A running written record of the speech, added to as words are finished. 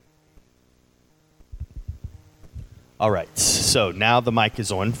All right, so now the mic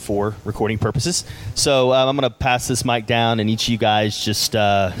is on for recording purposes. So I'm going to pass this mic down, and each of you guys just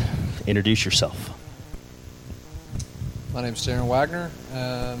introduce yourself. My name's Darren Wagner.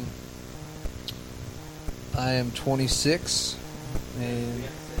 I am 26, and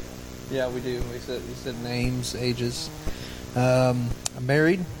yeah, we do. We said names, ages. I'm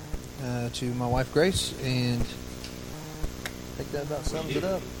married to my wife Grace, and I think that about sums it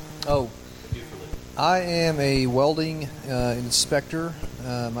up. Oh. I am a welding inspector.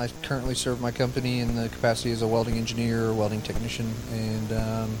 I currently serve my company in the capacity as a welding engineer or welding technician, and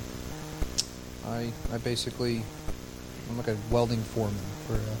I'm like a welding foreman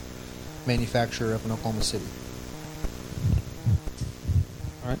for a manufacturer up in Oklahoma City.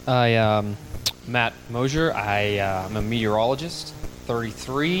 All right. I'm Matt Mosier. I'm a meteorologist,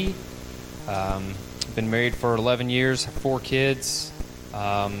 33. Been married for 11 years, have 4 kids.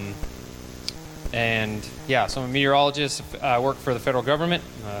 And yeah, so I'm a meteorologist. I work for the federal government.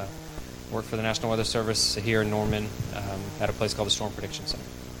 Work for the National Weather Service here in Norman at a place called the Storm Prediction Center.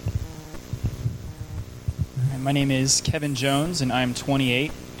 My name is Kevin Jones, and I'm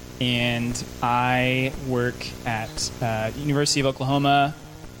 28, and I work at University of Oklahoma,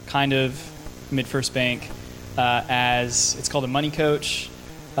 kind of mid-First Bank, as it's called a money coach.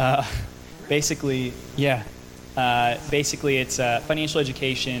 Basically, it's financial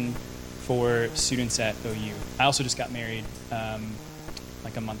education for students at OU. I also just got married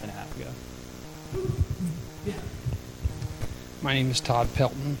like a month and a half ago. My name is Todd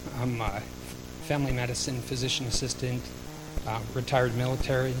Pelton. I'm a family medicine physician assistant, retired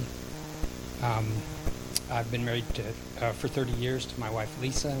military. I've been married for 30 years to my wife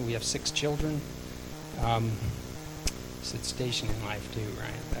Lisa. We have 6 children. It's a station in life too,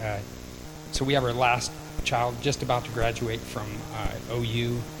 right? So we have our last child just about to graduate from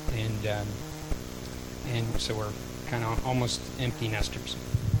OU, and so we're kind of almost empty nesters.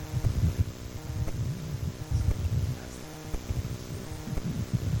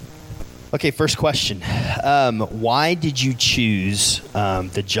 Okay, first question. Why did you choose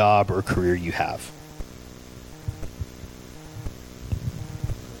the job or career you have?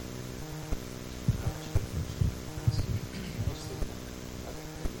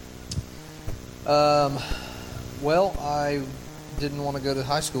 Well, I didn't want to go to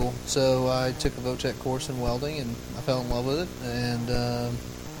high school, so I took a VOTEC course in welding, and I fell in love with it. And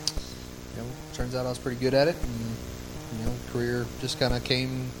turns out I was pretty good at it, and career just kind of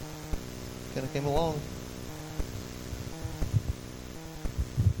came along.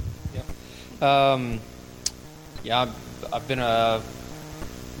 Yep. I've been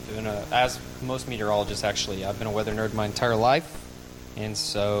as most meteorologists actually, I've been a weather nerd my entire life. And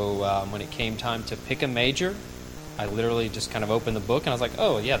so when it came time to pick a major, I literally just kind of opened the book and I was like,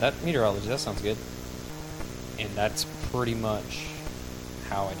 oh, yeah, that meteorology, that sounds good. And that's pretty much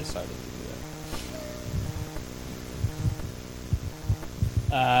how I decided to do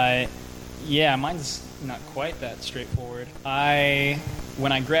that. Yeah, mine's not quite that straightforward.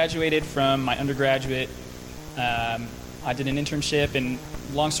 When I graduated from my undergraduate, I did an internship and,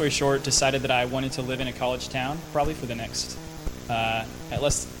 long story short, decided that I wanted to live in a college town, probably for the next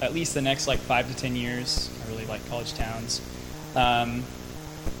at least the next 5 to 10 years. I really like college towns.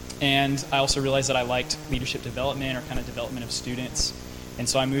 And I also realized that I liked leadership development or kind of development of students. And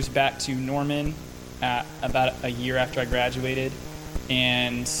so I moved back to Norman about a year after I graduated.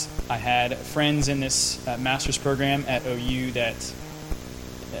 And I had friends in this master's program at OU that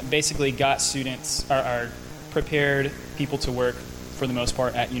basically got students, or prepared people to work for the most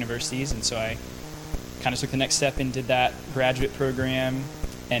part at universities. And so I kind of took the next step and did that graduate program.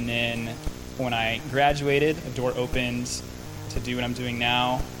 And then when I graduated, a door opened to do what I'm doing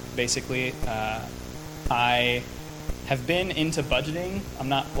now. Basically, I have been into budgeting. I'm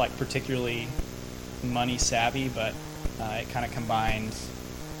not particularly money savvy, but it kind of combined.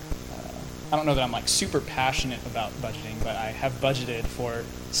 I don't know that I'm super passionate about budgeting, but I have budgeted for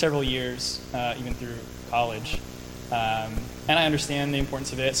several years, even through college. And I understand the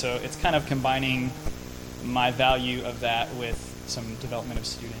importance of it, so it's kind of combining my value of that with some development of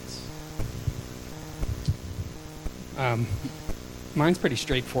students. Mine's pretty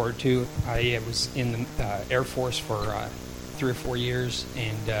straightforward too. I was in the Air Force for 3 or 4 years,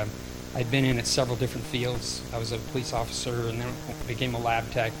 and I'd been in several different fields. I was a police officer, and then became a lab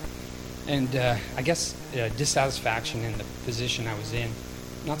tech. And I guess dissatisfaction in the position I was in,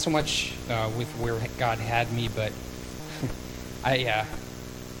 not so much with where God had me, but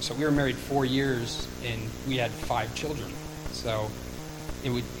so we were married 4 years, and we had 5 children. So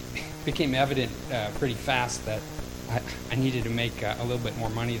it became evident pretty fast that I needed to make a little bit more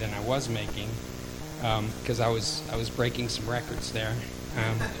money than I was making. because I was breaking some records there,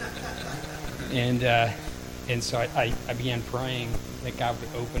 and so I began praying that God would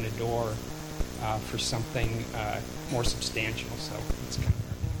open a door for something more substantial. So it's kind of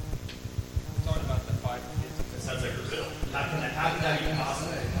talking about the 5 kids. That sounds like Brazil. How can that be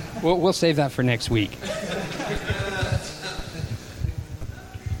possible? We'll save that for next week.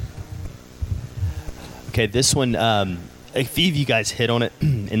 Okay, this one, a few of you guys hit on it,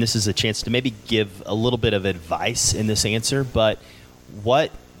 and this is a chance to maybe give a little bit of advice in this answer, but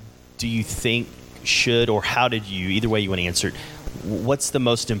what do you think should, or how did you, either way you want to answer it, what's the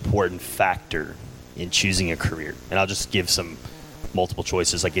most important factor in choosing a career? And I'll just give some multiple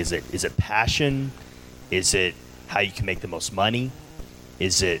choices. Like, is it passion? Is it how you can make the most money?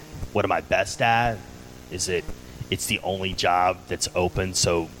 Is it what am I best at? Is it's the only job that's open,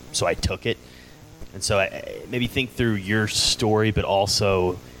 so I took it? And so maybe think through your story, but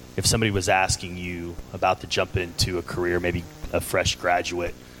also if somebody was asking you about to jump into a career, maybe a fresh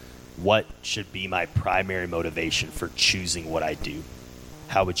graduate, what should be my primary motivation for choosing what I do?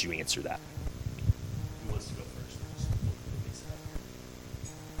 How would you answer that? Who wants to go first?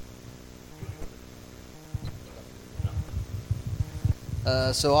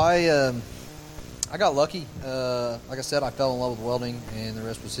 So I got lucky. Like I said, I fell in love with welding, and the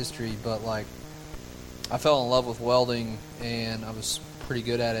rest was history. But like, I fell in love with welding, and I was pretty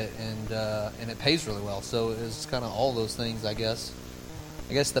good at it, and it pays really well. So it's kind of all those things, I guess.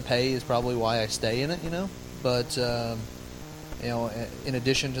 I guess the pay is probably why I stay in it, But in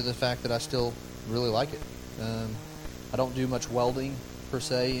addition to the fact that I still really like it, I don't do much welding per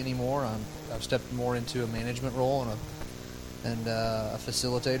se anymore. I've stepped more into a management role and a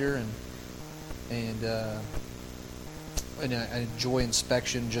facilitator, and I enjoy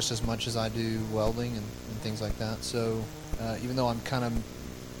inspection just as much as I do welding and things like that. So even though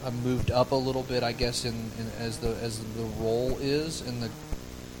I've moved up a little bit, I guess, as the role is in the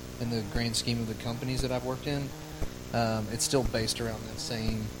grand scheme of the companies that I've worked in, it's still based around that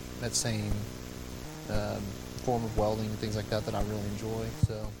same form of welding and things like that I really enjoy.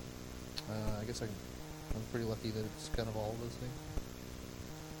 So I guess I'm pretty lucky that it's kind of all of those things.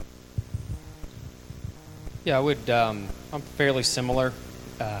 Yeah, I would. I'm fairly similar.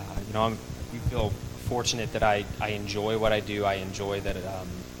 I feel fortunate that I enjoy what I do. I enjoy that.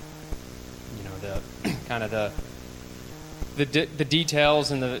 The kind of the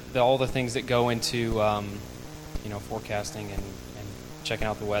details and all the things that go into forecasting and checking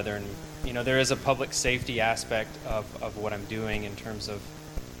out the weather, and there is a public safety aspect of what I'm doing in terms of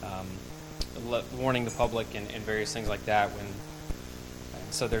warning the public and various things like that.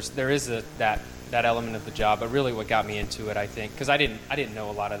 So there is that element of the job, but really what got me into it, I think, because I didn't know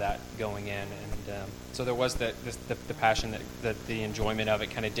a lot of that going in, and so there was the passion, that the enjoyment of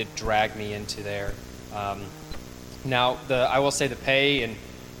it kind of did drag me into there. Now I will say the pay and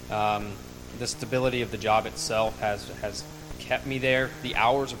the stability of the job itself has kept me there. The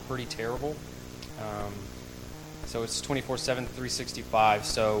hours are pretty terrible, so it's 24/7, 365.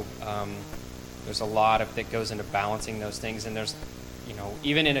 So there's a lot that goes into balancing those things, and there's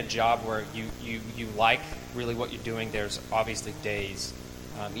even in a job where you like really what you're doing, there's obviously days,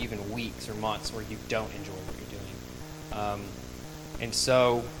 even weeks or months, where you don't enjoy what you're doing. And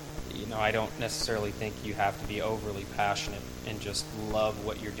so, I don't necessarily think you have to be overly passionate and just love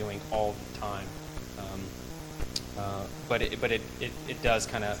what you're doing all the time. But it does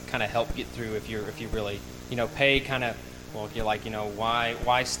kind of help get through if you really, pay kind of, well, you're like,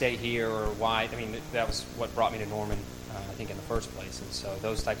 why stay here, or why? I mean, that was what brought me to Norman, I think, in the first place. And so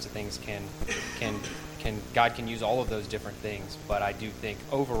those types of things can God can use all of those different things. But I do think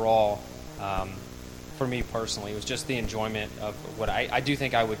overall, for me personally, it was just the enjoyment of what I do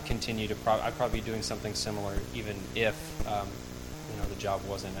think I would continue to I'd probably be doing something similar, even if the job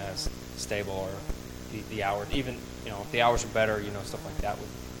wasn't as stable, or the hours, even if the hours are better, stuff like that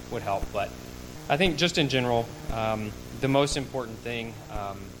would help. But I think just in general, the most important thing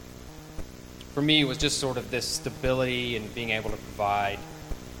for me was just sort of this stability and being able to provide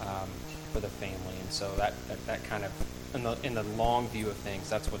for the family. And so that kind of, in the long view of things,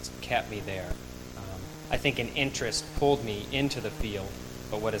 that's what's kept me there. I think an interest pulled me into the field,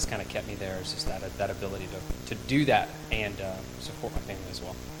 but what has kind of kept me there is just that ability to do that and support my family as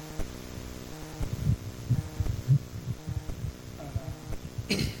well.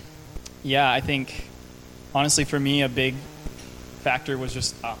 Yeah, I think, honestly, for me, a big factor was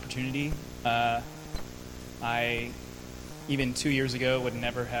just opportunity. I, even 2 years ago, would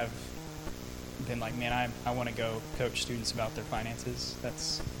never have been like, man, I want to go coach students about their finances.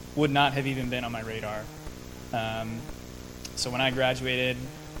 That's would not have even been on my radar. So when I graduated,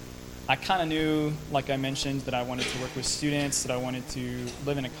 I kind of knew, like I mentioned, that I wanted to work with students, that I wanted to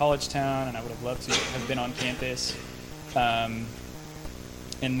live in a college town, and I would have loved to have been on campus. I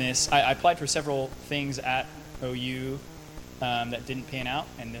applied for several things at OU that didn't pan out,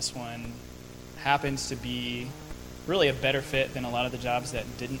 and this one happens to be really a better fit than a lot of the jobs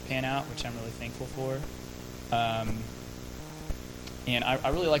that didn't pan out, which I'm really thankful for. And I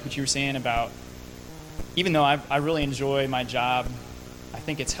really like what you were saying about, even though I really enjoy my job, I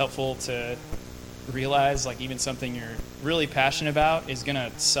think it's helpful to realize, like, even something you're really passionate about is going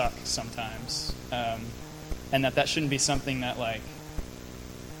to suck sometimes. And that shouldn't be something that, like,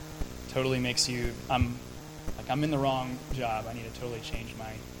 totally makes you, I'm in the wrong job. I need to totally change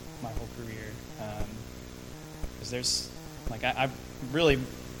my whole career. Because there's, like, I really,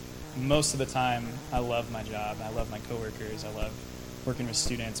 most of the time, I love my job. I love my coworkers. I love working with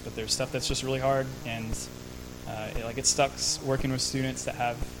students, but there's stuff that's just really hard, and it sucks working with students that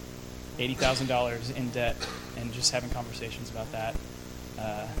have $80,000 in debt and just having conversations about that.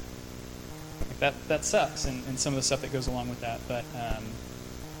 That sucks, and some of the stuff that goes along with that. But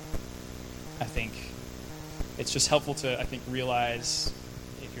I think it's just helpful to, I think, realize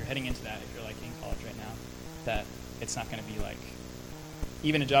if you're heading into that, if you're like in college right now, that it's not going to be like,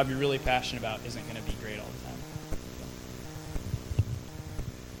 even a job you're really passionate about isn't going to be great all the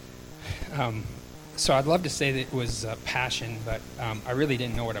time. So I'd love to say that it was passion, but I really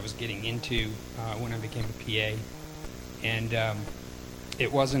didn't know what I was getting into when I became a PA. And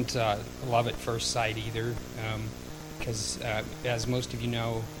it wasn't love at first sight either, because as most of you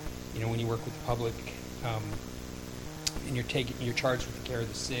know, when you work with the public and you're charged with the care of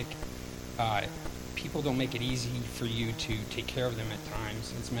the sick, people don't make it easy for you to take care of them at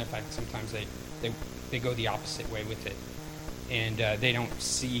times. As a matter of fact, sometimes they go the opposite way with it. And they don't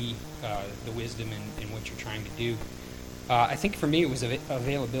see the wisdom in what you're trying to do. I think for me it was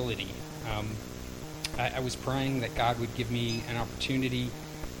availability. I was praying that God would give me an opportunity,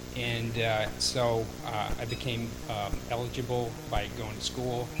 and so I became eligible by going to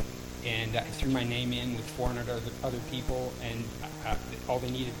school, and I threw my name in with 400 other people, and all they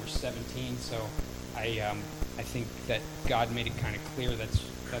needed were 17. So I think that God made it kind of clear that's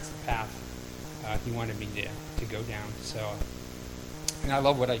the path He wanted me to go down. So. And I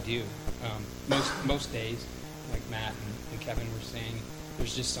love what I do. Most days, like Matt and Kevin were saying,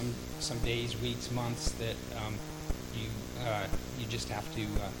 there's just some days, weeks, months that you just have to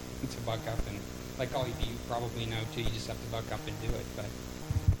buck up, and like all of you probably know too, you just have to buck up and do it. But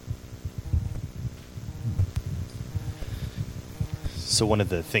so one of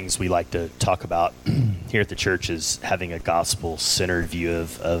the things we like to talk about here at the church is having a gospel-centered view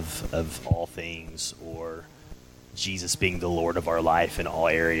of all things, or Jesus being the Lord of our life in all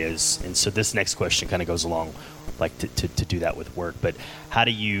areas. And so this next question kind of goes along, like to do that with work. But how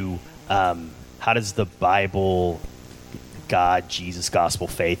does the Bible, God, Jesus, gospel,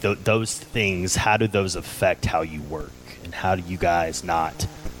 faith, those things, how do those affect how you work? And how do you guys not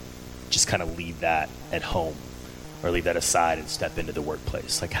just kind of leave that at home or leave that aside and step into the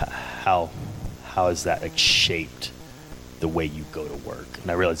workplace? Like how has that shaped the way you go to work? And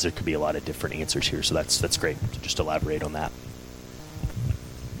I realize there could be a lot of different answers here, so that's great to just elaborate on that.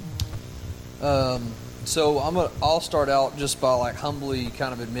 So I'll start out just by like humbly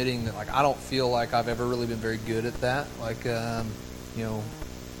kind of admitting that, like, I don't feel like I've ever really been very good at that. Like, I'm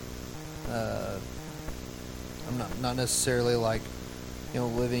not necessarily like,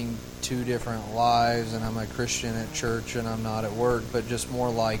 living two different lives, and I'm a Christian at church and I'm not at work, but just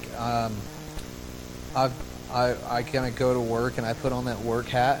more like I kind of go to work and I put on that work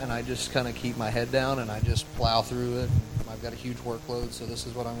hat and I just kind of keep my head down and I just plow through it. I've got a huge workload, so this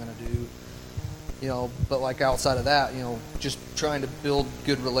is what I'm going to do. But like outside of that, just trying to build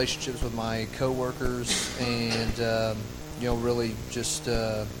good relationships with my coworkers, and really just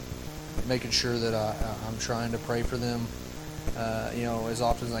making sure that I'm trying to pray for them, as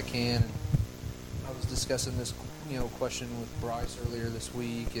often as I can. I was discussing this, question with Bryce earlier this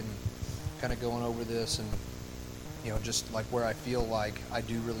week, and kind of going over this, and just like where I feel like I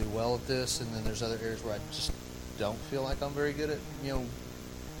do really well at this, and then there's other areas where I just don't feel like I'm very good at,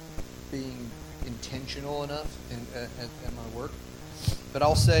 being intentional enough at my work. But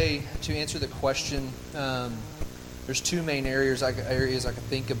I'll say, to answer the question, there's two main areas I can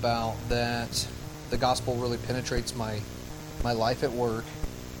think about that the gospel really penetrates my life at work,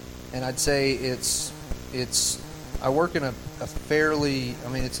 and I'd say it's I work in a fairly,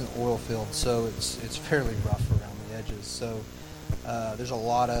 it's an oil field, so it's fairly rough around the edges. So there's a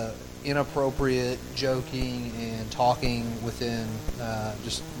lot of inappropriate joking and talking within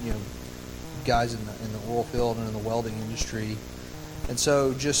guys in the oil field and in the welding industry. And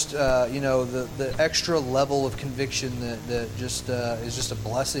so just, the extra level of conviction that just is just a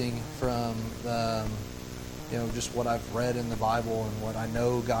blessing from, just what I've read in the Bible and what I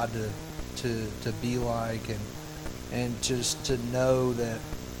know God to be like, and just to know that,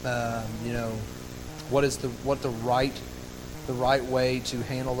 what the right way to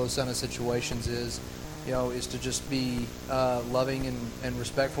handle those kind of situations is to just be loving and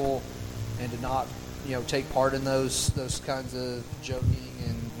respectful, and to not take part in those kinds of joking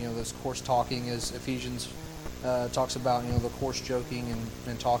and those coarse talking, as Ephesians talks about, the coarse joking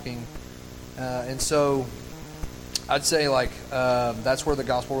and talking, and so I'd say that's where the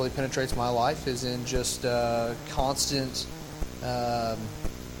gospel really penetrates my life, is in just constant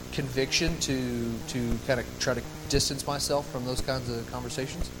conviction to kind of try to distance myself from those kinds of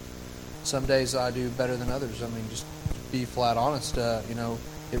conversations. Some days I do better than others. I mean, just to be flat honest,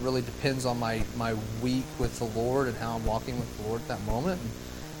 it really depends on my week with the Lord and how I'm walking with the Lord at that moment.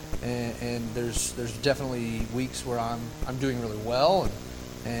 And there's definitely weeks where I'm doing really well,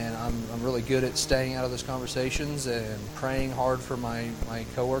 and I'm really good at staying out of those conversations and praying hard for my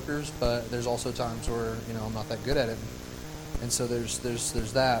coworkers. But there's also times where I'm not that good at it, and so there's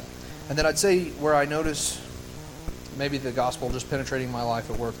that. And then I'd say where I notice maybe the gospel just penetrating my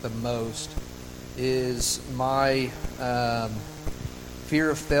life at work the most is my fear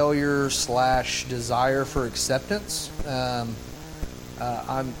of failure / desire for acceptance. I'm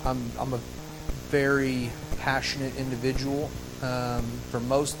a very passionate individual for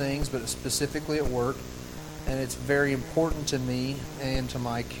most things, but specifically at work, and it's very important to me and to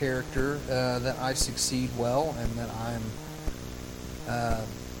my character that I succeed well, and that I'm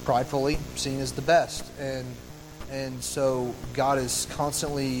pridefully seen as the best. And so God is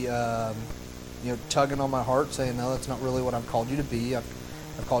constantly tugging on my heart, saying, no, that's not really what I've called you to be. I've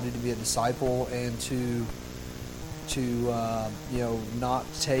called you to be a disciple, and to not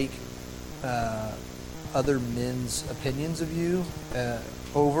take other men's opinions of you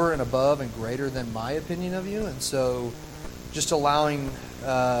over and above and greater than my opinion of you. And so just allowing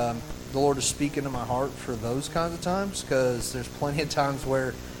the Lord to speak into my heart for those kinds of times, because there's plenty of times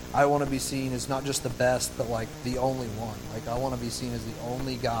where I want to be seen as not just the best, but like the only one. Like, I want to be seen as the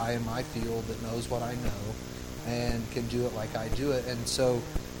only guy in my field that knows what I know and can do it like I do it. And so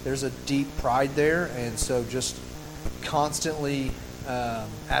there's a deep pride there. And so just constantly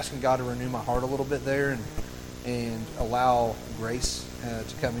asking God to renew my heart a little bit there, and allow grace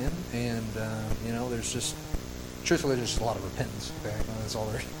to come in. And there's just, truthfully, there's just a lot of repentance. Okay, that's all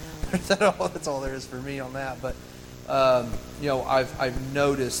that's all there is for me on that. But I've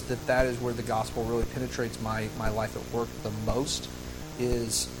noticed that is where the gospel really penetrates my life at work the most,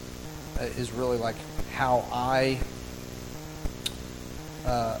 is really like how I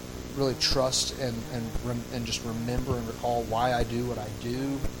really trust and just remember and recall why I do what I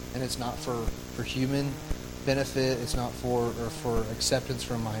do. And it's not for human benefit, it's not for acceptance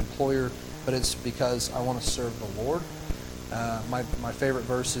from my employer, but it's because I want to serve the Lord. My favorite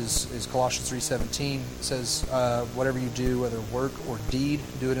verse is Colossians 3:17. It says, whatever you do, whether word or deed,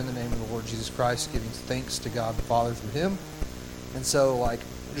 do it in the name of the Lord Jesus Christ, giving thanks to God the Father through Him. And so, I'm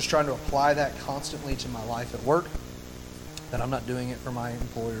just trying to apply that constantly to my life at work, that I'm not doing it for my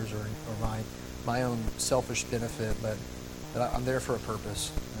employers or my own selfish benefit, but that I'm there for a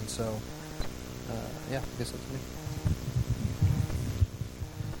purpose. And so, I guess that's me.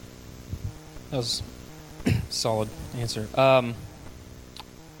 That was solid answer.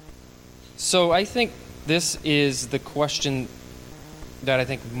 So I think this is the question that I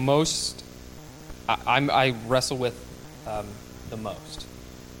think I wrestle with the most,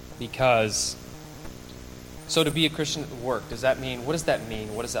 because so to be a Christian at work, what does that mean? What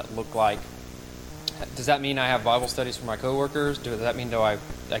does that look like? Does that mean I have Bible studies for my coworkers? Does that mean I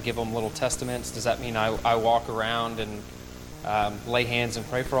give them little testaments? Does that mean I walk around and lay hands and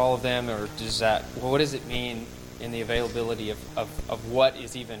pray for all of them? Or what does it mean in the availability of what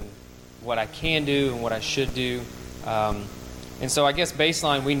is even what I can do and what I should do? And so I guess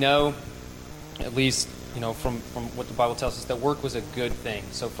baseline, we know, at least from what the Bible tells us, that work was a good thing.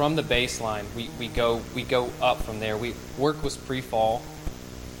 So from the baseline, we go up from there. Work was pre-fall,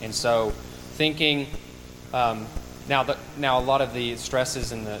 and so thinking now a lot of the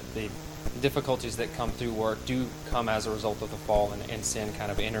stresses and the difficulties that come through work do come as a result of the fall and sin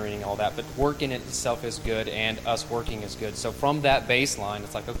kind of entering all that. But work in itself is good, and us working is good. So from that baseline,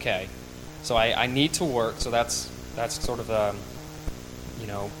 it's like, okay, so I need to work. So that's sort of the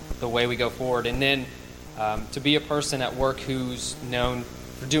way we go forward. And then to be a person at work who's known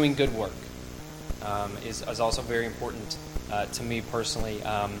for doing good work is also very important to me personally.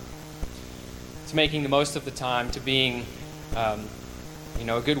 To making the most of the time, to being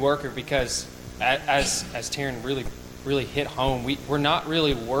a good worker, because as Taryn really hit home, we're not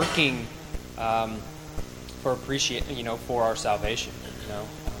really working for for our salvation.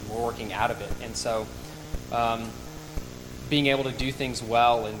 We're working out of it, and so being able to do things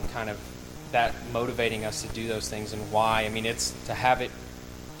well and kind of that motivating us to do those things. And why? I mean, it's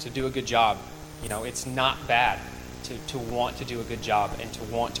to do a good job. It's not bad to want to do a good job and to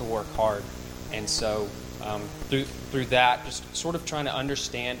want to work hard. And so through that, just sort of trying to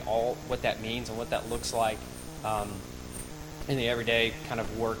understand all what that means and what that looks like in the everyday kind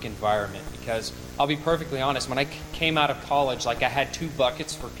of work environment. Because I'll be perfectly honest, when I came out of college, I had two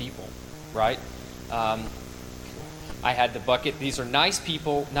buckets for people, right? I had the bucket, these are nice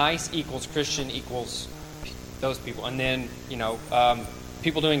people, nice equals Christian equals those people. And then,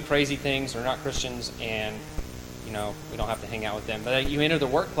 people doing crazy things are not Christians, and, we don't have to hang out with them. But you enter the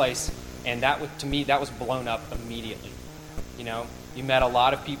workplace, and to me, that was blown up immediately. You met a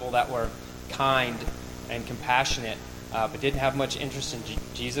lot of people that were kind and compassionate, but didn't have much interest in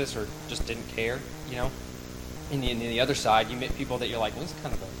Jesus, or just didn't care, And the other side, you met people that you're like, well, this is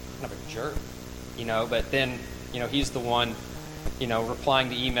kind of a jerk, But then, he's the one, replying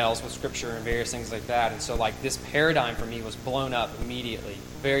to emails with scripture and various things like that. And so, this paradigm for me was blown up immediately,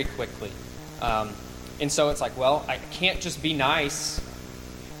 very quickly. And so it's like, well, I can't just be nice,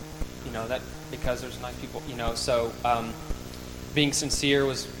 that because there's nice people, So being sincere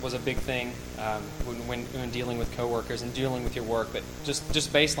was a big thing when dealing with coworkers and dealing with your work. But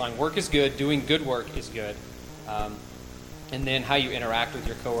just baseline, work is good. Doing good work is good. And then how you interact with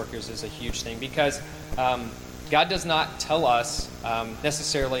your coworkers is a huge thing, because God does not tell us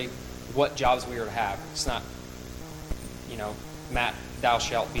necessarily what jobs we are to have. It's not, Matt, thou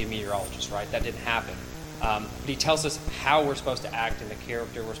shalt be a meteorologist, right? That didn't happen. But he tells us how we're supposed to act and the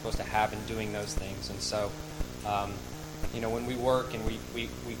character we're supposed to have in doing those things. And so, when we work and we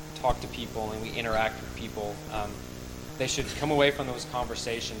talk to people and we interact with people, they should come away from those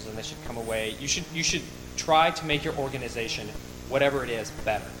conversations, and they should come away. You should try to make your organization, whatever it is,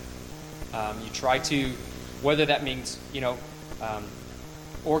 better. You try to, whether that means,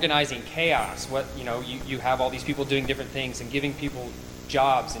 organizing chaos. You have all these people doing different things and giving people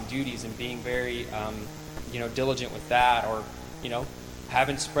jobs and duties and being very, diligent with that, or,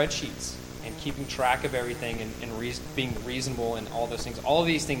 having spreadsheets and keeping track of everything and being reasonable and all those things. All of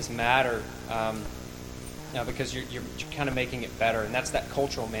these things matter because you're kind of making it better, and that's that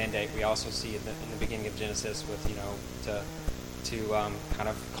cultural mandate we also see in the beginning of Genesis with to kind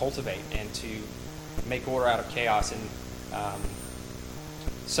of cultivate and to make order out of chaos. And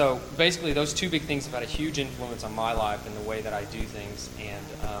so basically those two big things have had a huge influence on my life and the way that I do things.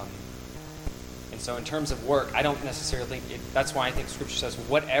 And so in terms of work, I don't necessarily think that's why I think Scripture says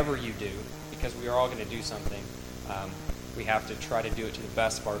whatever you do, because we are all going to do something, we have to try to do it to the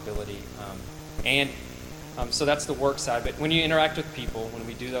best of our ability. So that's the work side. But when you interact with people, when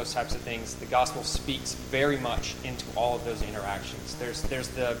we do those types of things, the gospel speaks very much into all of those interactions. There's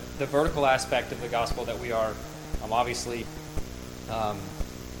the vertical aspect of the gospel that we are obviously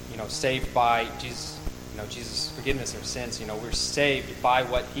saved by Jesus. Jesus' forgiveness of sins. We're saved by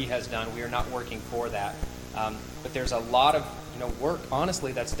what He has done. We are not working for that. But there's a lot of work,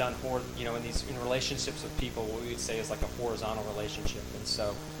 honestly, that's done for in relationships with people. What we would say is like a horizontal relationship. And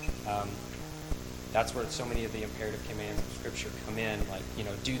so that's where so many of the imperative commands of Scripture come in. Like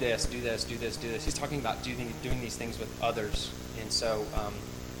do this, do this, do this, do this. He's talking about doing these things with others. And so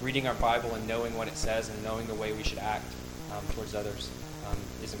reading our Bible and knowing what it says and knowing the way we should act towards others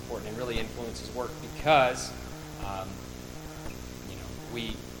is important and really influences work, because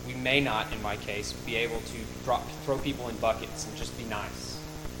we may not, in my case, be able to throw people in buckets and just be nice,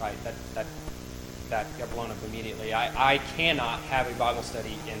 right? That got blown up immediately. I cannot have a Bible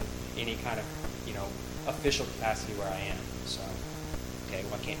study in any kind of official capacity where I am. So okay,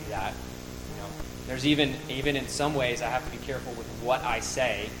 well, I can't do that. There's even in some ways I have to be careful with what I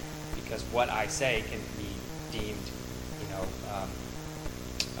say, because what I say can be deemed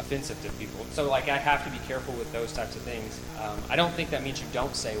offensive to people. So I have to be careful with those types of things. I don't think that means you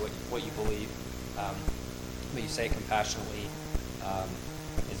don't say what you believe, but you say it compassionately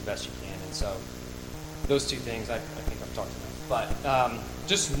as best you can. And so those two things I think I've talked about. But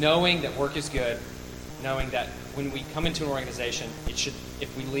just knowing that work is good, knowing that when we come into an organization, it should,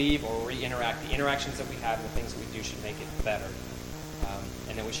 if we leave or re-interact, the interactions that we have and the things that we do should make it better.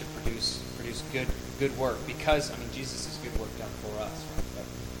 And then we should produce good work, because Jesus is good work done for us. Right? But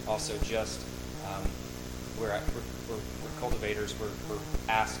also just we're cultivators. We're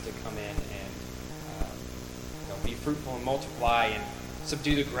asked to come in and be fruitful and multiply and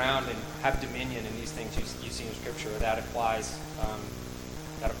subdue the ground and have dominion, and these things you see in Scripture. That applies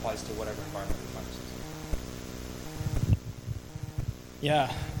that applies to whatever environment we find ourselves in.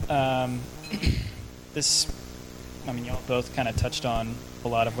 Yeah. Y'all both kind of touched on a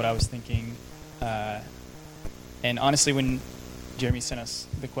lot of what I was thinking. And honestly, when Jeremy sent us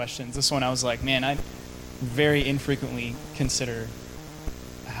the questions, this one I was like, man, I very infrequently consider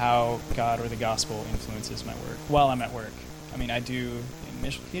how God or the gospel influences my work while I'm at work. I mean, I do in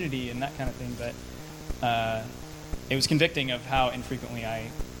mission community and that kind of thing, but it was convicting of how infrequently I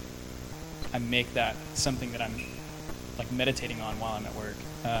make that something that I'm like meditating on while I'm at work.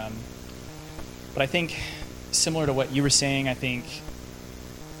 But I think similar to what you were saying, I think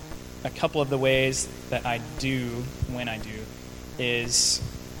a couple of the ways that I do when I do is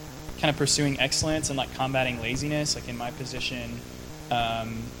kind of pursuing excellence and like combating laziness. Like in my position, I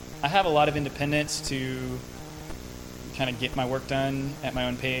have a lot of independence to kind of get my work done at my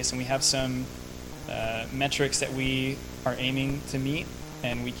own pace, and we have some metrics that we are aiming to meet,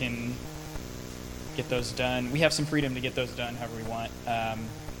 and we can get those done. We have some freedom to get those done however we want.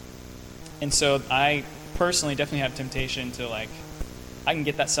 And so I personally definitely have temptation to like, I can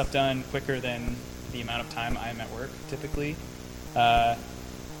get that stuff done quicker than the amount of time I'm at work typically.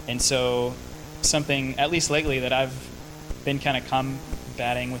 And so something, at least lately, that I've been kind of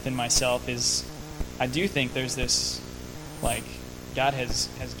combating within myself is I do think there's this, like, God has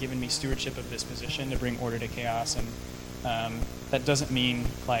given me stewardship of this position to bring order to chaos, and that doesn't mean,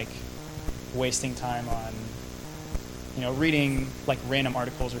 like, wasting time on, reading, like, random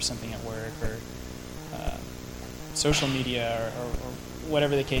articles or something at work or social media or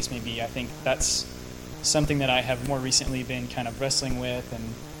whatever the case may be. I think that's something that I have more recently been kind of wrestling with,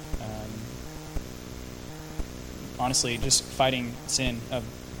 and honestly just fighting sin of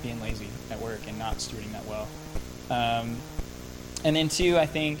being lazy at work and not stewarding that well. And then two, I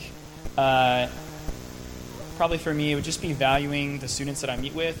think probably for me it would just be valuing the students that I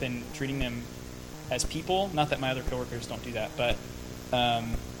meet with and treating them as people. Not that my other coworkers don't do that, but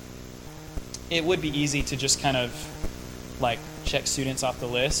it would be easy to just kind of like check students off the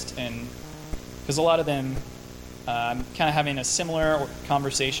list, and because a lot of them I'm kind of having a similar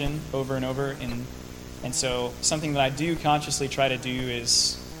conversation over and over, and so something that I do consciously try to do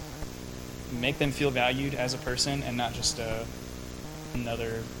is make them feel valued as a person and not just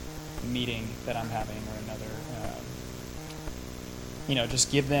another meeting that I'm having or another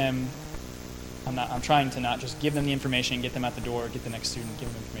just give them. I'm trying to not just give them the information, get them out the door, get the next student,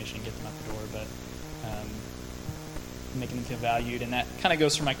 give them information, get them out the door, but making them feel valued. And that kind of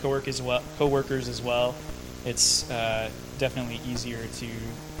goes for my coworkers as well. It's definitely easier to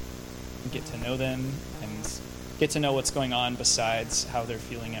get to know them and get to know what's going on besides how they're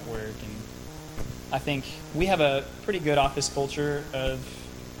feeling at work. And I think we have a pretty good office culture of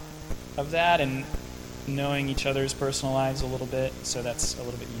that and knowing each other's personal lives a little bit, so that's a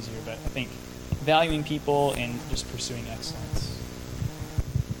little bit easier. But I think valuing people and just pursuing excellence.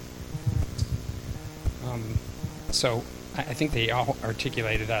 So I think they all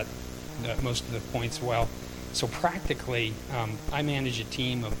articulated that most of the points well. So practically, I manage a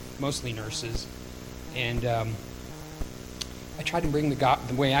team of mostly nurses, and I try to bring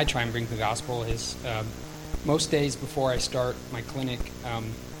the way I try and bring the gospel is most days before I start my clinic,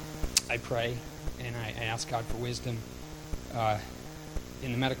 I pray and I ask God for wisdom.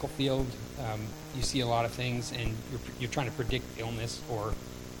 In the medical field, you see a lot of things, and you're trying to predict illness or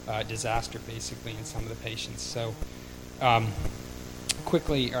disaster, basically, in some of the patients. So,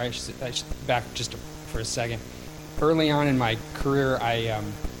 quickly, or I should back just for a second. Early on in my career,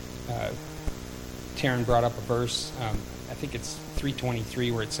 Taryn brought up a verse. I think it's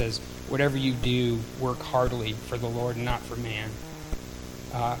 3:23, where it says, "Whatever you do, work heartily for the Lord and not for man,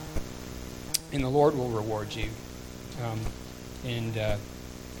 and the Lord will reward you."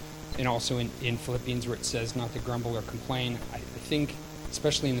 And also in Philippians, where it says not to grumble or complain. I think,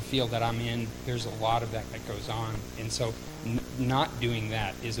 especially in the field that I'm in, there's a lot of that goes on. And so not doing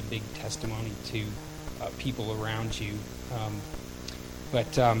that is a big testimony to people around you.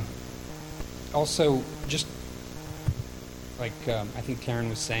 But also just like I think Karen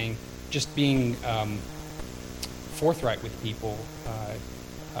was saying, just being forthright with people,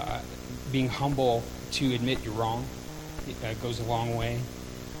 being humble to admit you're wrong, it goes a long way.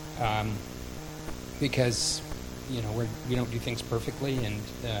 Because we don't do things perfectly, and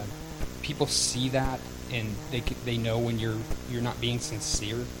people see that, and they know when you're not being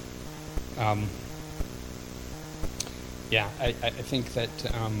sincere. I think that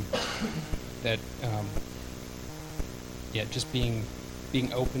just being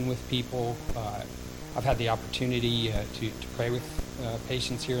open with people. I've had the opportunity to pray with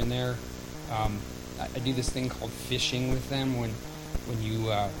patients here and there. I do this thing called fishing with them.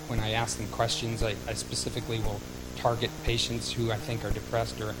 when I ask them questions, I specifically will target patients who I think are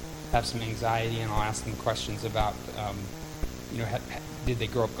depressed or have some anxiety, and I'll ask them questions about, did they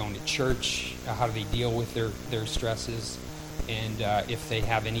grow up going to church? How do they deal with their stresses? And if they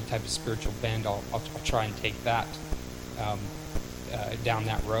have any type of spiritual bend, I'll try and take that down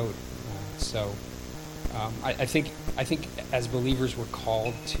that road. I think as believers we're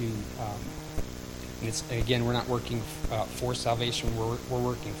called to. Again, we're not working for salvation. We're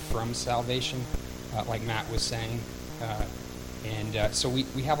working from salvation, like Matt was saying, so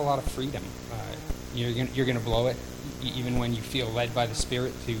we have a lot of freedom. You're going to blow it, even when you feel led by the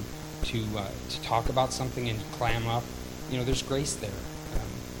Spirit to talk about something and you clam up. There's grace there,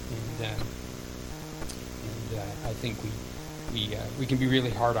 I think we can be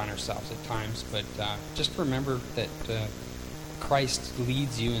really hard on ourselves at times, but just remember that Christ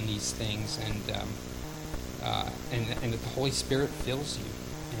leads you in these things, and that the Holy Spirit fills you,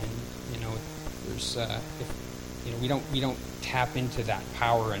 and there's we don't tap into that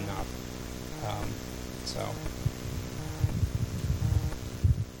power enough,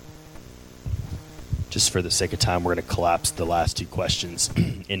 Just for the sake of time, we're going to collapse the last two questions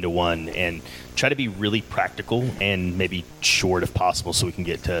into one and try to be really practical and maybe short if possible, so we can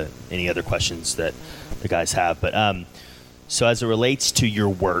get to any other questions that the guys have. But so as it relates to your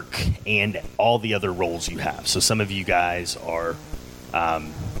work and all the other roles you have, so some of you guys are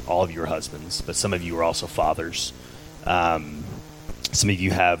all of your husbands, but some of you are also fathers. Some of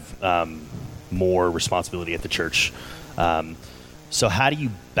you have more responsibility at the church. So how do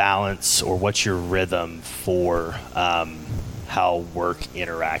you balance, or what's your rhythm for how work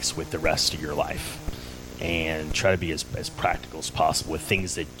interacts with the rest of your life? And try to be as practical as possible with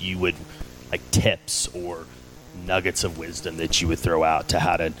things that you would, like tips or nuggets of wisdom that you would throw out to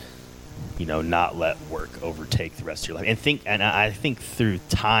how to, not let work overtake the rest of your life. And I think through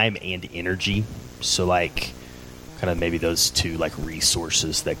time and energy. So like kind of maybe those two like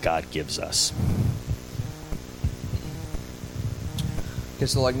resources that God gives us. Okay,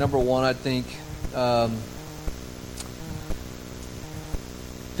 so like number one, I think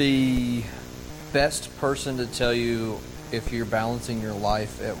the best person to tell you if you're balancing your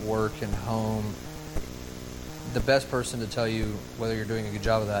life at work and home, the best person to tell you whether you're doing a good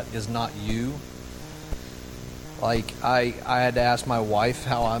job of that is not you. Like I had to ask my wife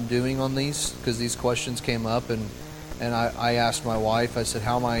how I'm doing on these, because these questions came up, and I asked my wife. I said,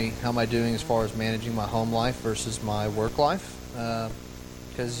 how am I doing as far as managing my home life versus my work life?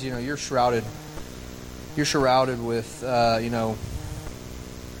 Because you're shrouded with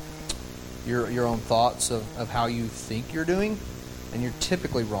your own thoughts of how you think you're doing, and you're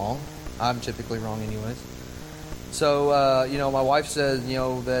typically wrong. I'm typically wrong anyways. So my wife said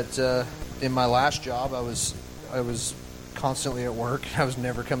that in my last job I was constantly at work. I was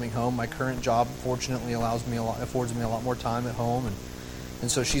never coming home. My current job fortunately affords me a lot more time at home, and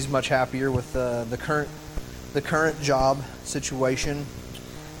so she's much happier with the current job situation.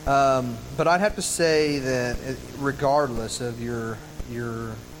 But I'd have to say that regardless of your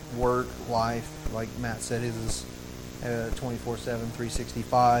work life, like Matt said, it is 24/7,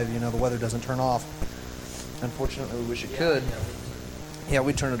 365. The weather doesn't turn off. Unfortunately, we wish it could. Yeah,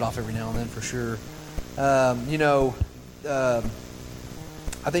 we turn it off every now and then for sure. I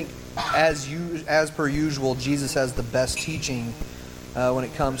think as per usual, Jesus has the best teaching when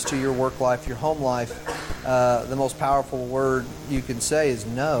it comes to your work life, your home life. The most powerful word you can say is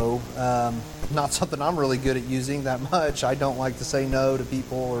no. Not something I'm really good at using that much. I don't like to say no to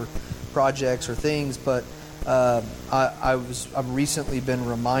people or projects or things, but I've recently been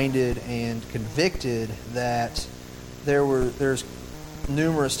reminded and convicted that there's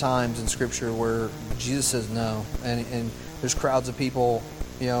numerous times in Scripture where Jesus says no, and there's crowds of people,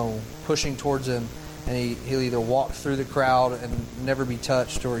 pushing towards him, and he'll either walk through the crowd and never be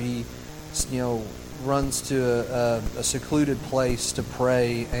touched, or he, runs to a secluded place to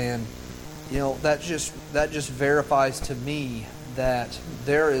pray, and that just verifies to me that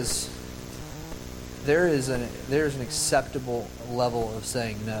there's an acceptable level of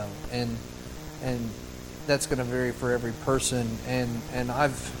saying no, and that's going to vary for every person, and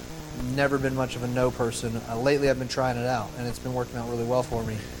I've never been much of a no person. Lately I've been trying it out, and it's been working out really well for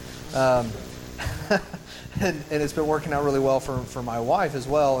me, and it's been working out really well for my wife as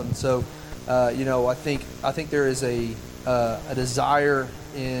well. And so I think there is a desire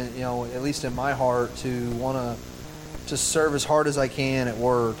in at least in my heart to want to serve as hard as I can at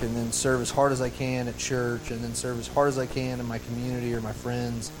work, and then serve as hard as I can at church, and then serve as hard as I can in my community or my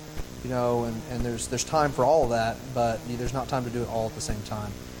friends, and there's time for all of that, but there's not time to do it all at the same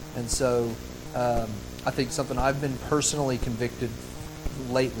time. And so I think something I've been personally convicted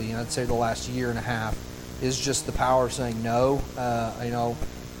lately, and I'd say the last year and a half, is just the power of saying no.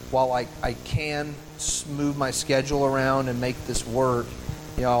 While I can move my schedule around and make this work,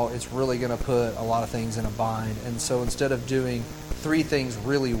 it's really going to put a lot of things in a bind. And so instead of doing 3 things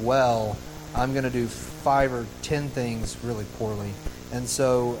really well, I'm going to do 5 or 10 things really poorly. And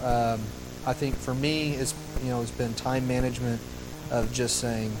so I think for me, it's been time management of just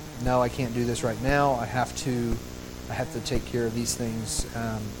saying, no, I can't do this right now. I have to take care of these things,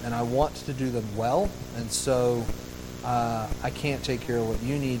 and I want to do them well. And so I can't take care of what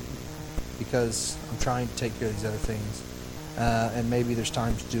you need because I'm trying to take care of these other things. And maybe there's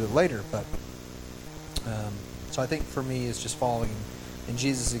time to do it later. But so I think for me, it's just following in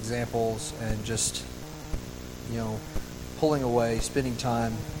Jesus' examples and just pulling away, spending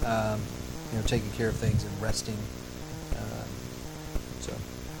time, taking care of things and resting. So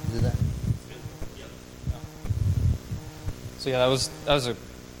do that. So yeah, that was a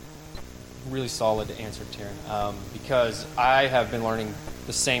really solid answer, Taryn, because I have been learning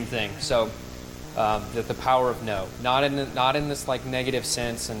the same thing. So that the power of no, not in this like negative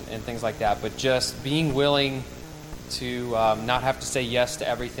sense and things like that, but just being willing to not have to say yes to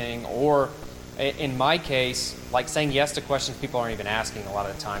everything, or in my case, like saying yes to questions people aren't even asking a lot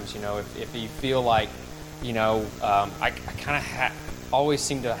of the times. If you feel like, I kind of always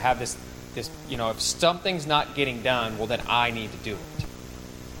seem to have this, if something's not getting done, well, then I need to do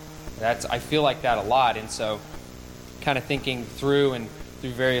it. I feel like that a lot. And so kind of thinking through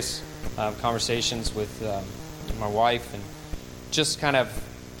various conversations with my wife, and just kind of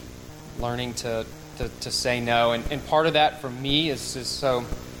learning to say no. And part of that for me is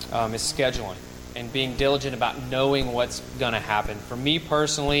scheduling and being diligent about knowing what's going to happen. For me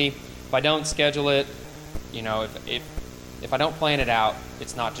personally, if I don't schedule it, if I don't plan it out,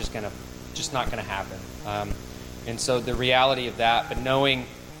 it's not not going to happen. And so the reality of that, but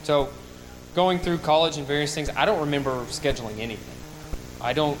going through college and various things, I don't remember scheduling anything.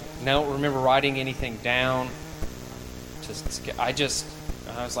 I don't remember writing anything down.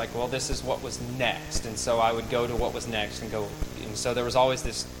 I was like, well, this is what was next, and so I would go to what was next and go. And so there was always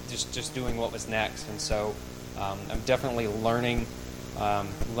this just doing what was next. And so I'm definitely learning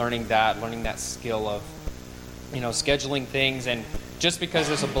that skill of scheduling things. And just because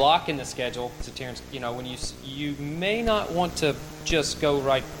there's a block in the schedule, to Terrence, when you may not want to just go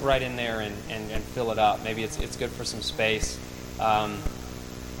right in there and fill it up. Maybe it's good for some space.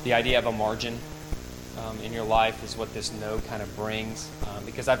 The idea of a margin in your life is what this no kind of brings.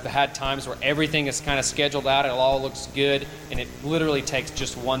 Because I've had times where everything is kind of scheduled out, it all looks good, and it literally takes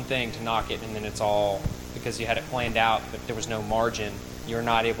just one thing to knock it, and then it's all, because you had it planned out, but there was no margin, you're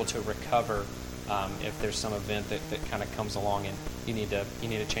not able to recover if there's some event that kind of comes along and you need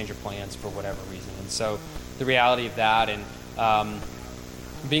to change your plans for whatever reason. And so the reality of that, and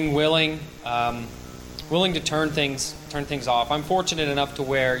being willing to turn things off. I'm fortunate enough to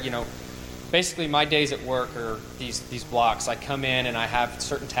where, basically my days at work are these blocks. I come in and I have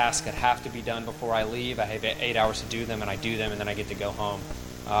certain tasks that have to be done before I leave. I have 8 hours to do them, and I do them, and then I get to go home.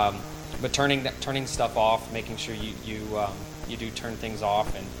 But turning stuff off, making sure you do turn things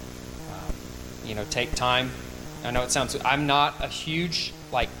off, and take time. I know I'm not a huge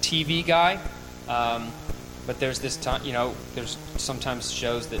TV guy, but there's this time, there's sometimes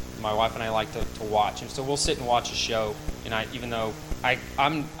shows that my wife and I like to watch, and so we'll sit and watch a show, and even though I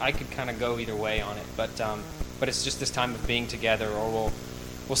could kind of go either way on it, but it's just this time of being together, or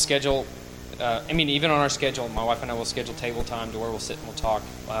we'll schedule. Even on our schedule, my wife and I will schedule table time to where we'll sit and we'll talk,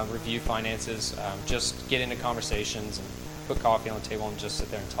 review finances, just get into conversations and put coffee on the table and just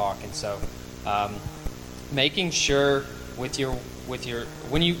sit there and talk. And so, making sure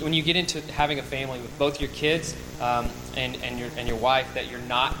when you get into having a family with both your kids and your wife, that you're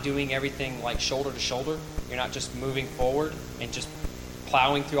not doing everything like shoulder to shoulder. You're not just moving forward and just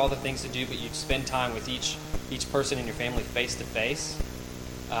plowing through all the things to do, but you spend time with each person in your family face to face.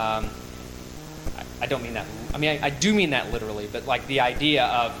 I don't mean that. I do mean that literally, but the idea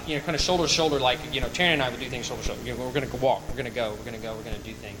of kind of shoulder to shoulder, Taryn and I would do things shoulder to shoulder. We're going to walk. We're going to go. We're going to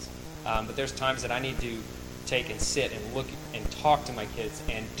do things. But there's times that I need to take and sit and look and talk to my kids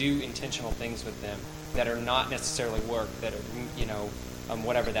and do intentional things with them that are not necessarily work, that are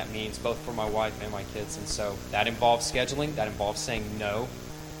whatever that means, both for my wife and my kids. And so that involves scheduling. That involves saying no.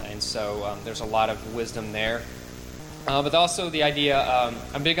 And so there's a lot of wisdom there. But also the idea.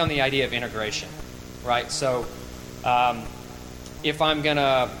 I'm big on the idea of integration. Right, so if I'm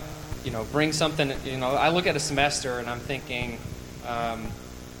gonna, bring something, I look at a semester and I'm thinking,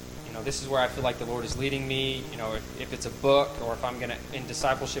 this is where I feel like the Lord is leading me. If it's a book or if I'm going to, in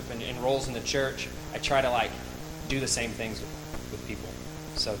discipleship and roles in the church, I try to do the same things with people,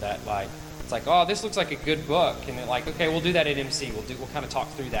 so that it's like, oh, this looks like a good book, and they're like, okay, we'll do that at MC. We'll kind of talk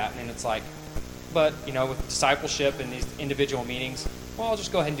through that, and then it's like, but with discipleship and these individual meetings, well, I'll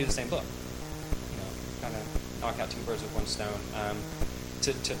just go ahead and do the same book. Kind of knock out two birds with one stone,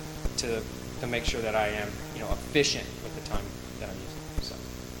 to make sure that I am efficient with the time that I'm using.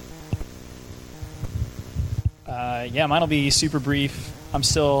 So. Yeah, mine will be super brief. I'm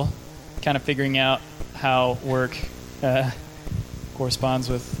still kind of figuring out how work corresponds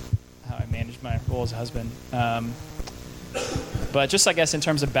with how I manage my role as a husband. But just, I guess, in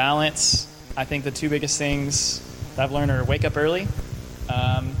terms of balance, I think the two biggest things that I've learned are wake up early,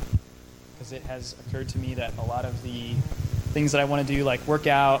 because it has occurred to me that a lot of the things that I want to do, like work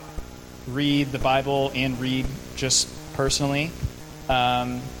out, read the Bible, and read just personally,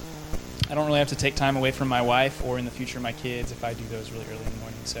 I don't really have to take time away from my wife or in the future my kids if I do those really early in the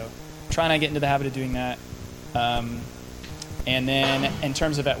morning. So trying to get into the habit of doing that. And then in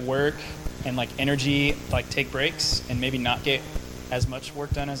terms of at work and energy, take breaks and maybe not get as much work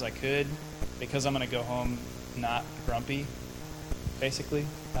done as I could, because I'm going to go home not grumpy, basically.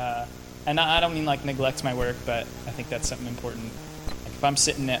 And I don't mean neglect my work, but I think that's something important. If I'm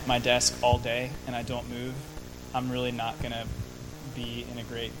sitting at my desk all day and I don't move, I'm really not going to be in a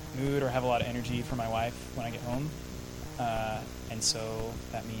great mood or have a lot of energy for my wife when I get home. And so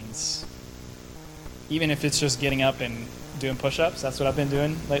that means even if it's just getting up and doing push-ups, that's what I've been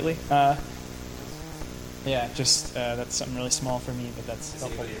doing lately. Yeah, just that's something really small for me, but that's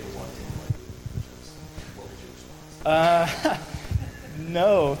helpful.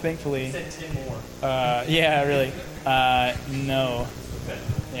 No, thankfully. You said 10 more. Yeah, really. No. Okay.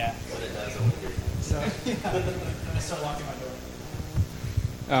 Yeah. So, I start locking my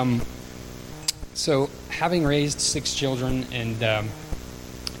door. So, having raised 6 children and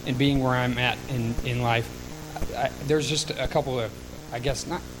being where I'm at in life, there's just a couple of, I guess,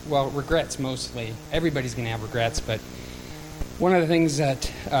 regrets mostly. Everybody's going to have regrets, but one of the things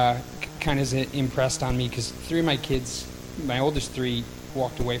that kind of is impressed on me, because 3 of my kids, my oldest 3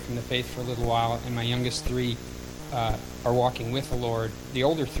 walked away from the faith for a little while, and my youngest 3 are walking with the Lord. The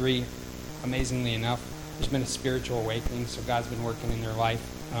older 3, amazingly enough, there's been a spiritual awakening, so God's been working in their life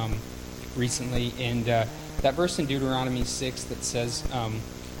recently. And that verse in Deuteronomy 6 that says,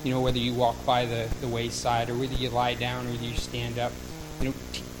 whether you walk by the wayside or whether you lie down or whether you stand up,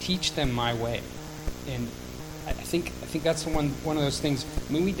 teach them my way. And I think that's one of those things.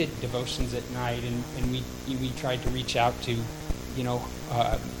 I mean, we did devotions at night, and we tried to reach out to,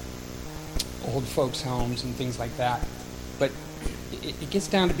 old folks' homes and things like that. But it gets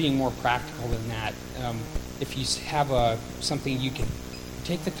down to being more practical than that. If you have something, you can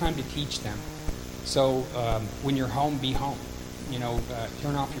take the time to teach them. So when you're home, be home.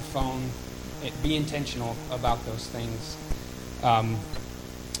 Turn off your phone. Be intentional about those things. I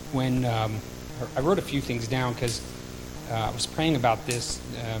wrote a few things down because I was praying about this,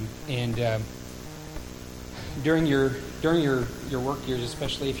 and during your work years,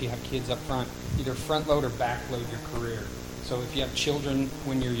 especially if you have kids up front, either front load or back load your career. So if you have children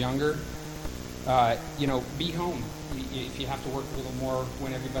when you're younger, be home. If you have to work a little more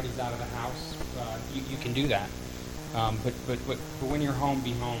when everybody's out of the house, you can do that. But when you're home,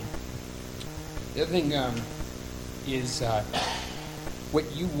 be home. The other thing is what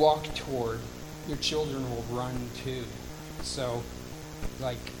you walk toward, your children will run to. So,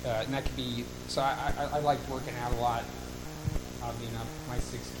 and that could be. So I liked working out a lot. Oddly enough, my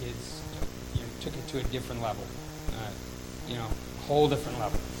 6 kids, took it to a different level. A whole different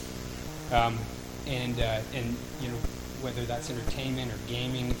level. And whether that's entertainment or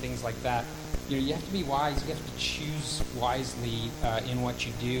gaming, things like that. You have to be wise. You have to choose wisely in what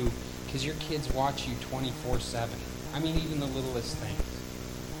you do, because your kids watch you 24/7. I mean, even the littlest things.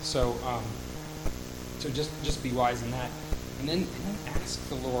 So just be wise in that, and then ask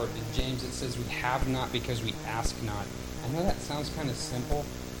the Lord. In James it says, "We have not because we ask not." I know that sounds kind of simple,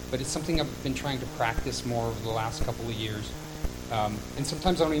 but it's something I've been trying to practice more over the last couple of years. And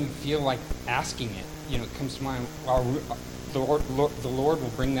sometimes I don't even feel like asking it. It comes to mind. The Lord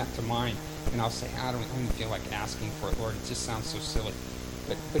will bring that to mind, and I'll say, I don't even feel like asking for it, Lord. It just sounds so silly.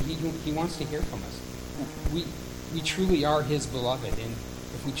 But He wants to hear from us. We truly are His beloved, and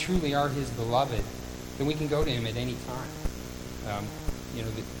if we truly are His beloved, then we can go to Him at any time.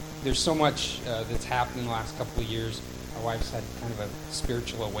 There's so much that's happened in the last couple of years. My wife's had kind of a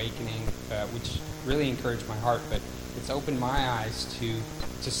spiritual awakening, which really encouraged my heart, but it's opened my eyes to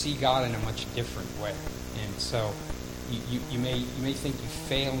see God in a much different way. And so, you may think you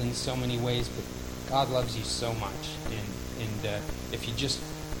fail in so many ways, but God loves you so much, and if you just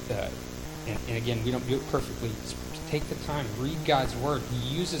and again, we don't do it perfectly. Take the time, read God's word.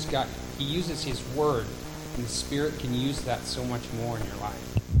 He uses His word, and the Spirit can use that so much more in your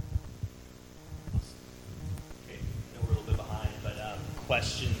life. Okay, I know we're a little bit behind, but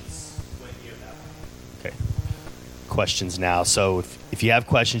questions when you have that one. Okay, questions now. So if you have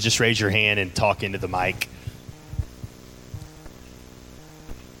questions, just raise your hand and talk into the mic.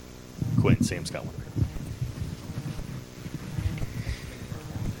 Quinn, Sam's got one.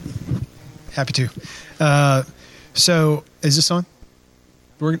 Happy to. So, is this on?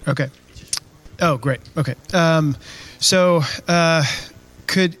 Okay. Oh, great. Okay.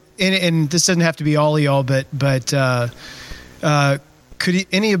 Could and this doesn't have to be all of y'all, but could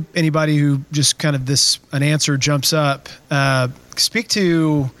anybody who just kind of an answer jumps up speak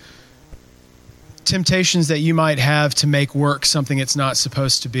to temptations that you might have to make work something it's not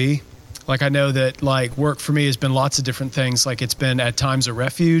supposed to be? Like, I know that work for me has been lots of different things. Like, it's been at times a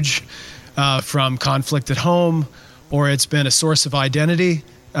refuge from conflict at home, or it's been a source of identity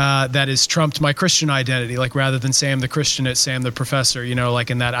that has trumped my Christian identity. Like, rather than Sam the Christian, it's Sam the professor, in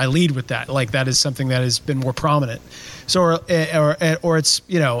that I lead with that. Like, that is something that has been more prominent. So, or it's,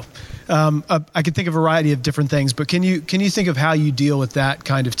 I could think of a variety of different things, but can you think of how you deal with that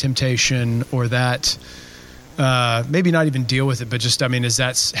kind of temptation, or that, maybe not even deal with it, but just, has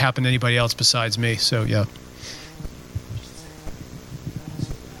that happened to anybody else besides me? So, yeah.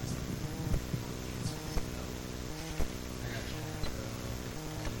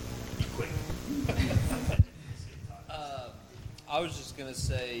 I was just gonna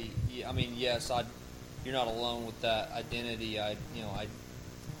say, yes, you're not alone with that identity idea,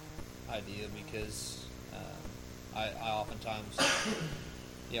 because I oftentimes,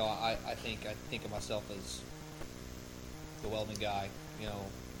 I think of myself as the Weldon guy,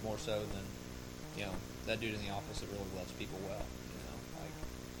 more so than, that dude in the office that really loves people well,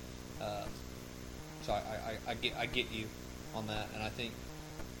 so I get you on that, and I think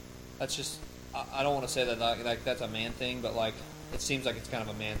that's just, I don't want to say that that's a man thing, but it seems like it's kind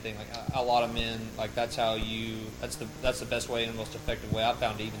of a man thing. Like, a lot of men, that's how that's the best way and the most effective way I've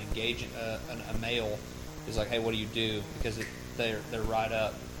found to even engage a male is hey, what do you do? Because they're right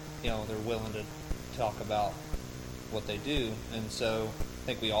up, they're willing to talk about what they do, and so I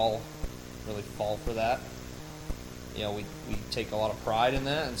think we all really fall for that. We take a lot of pride in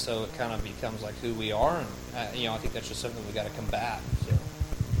that, and so it kind of becomes who we are, and I think that's just something we got to combat. So.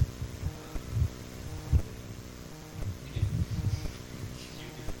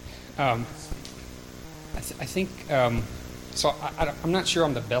 I think so. I'm not sure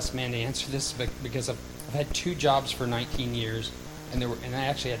I'm the best man to answer this, but because I've had 2 jobs for 19 years, and I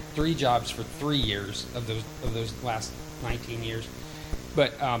actually had 3 jobs for 3 years of those last 19 years.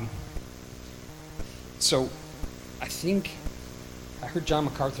 But so I think I heard John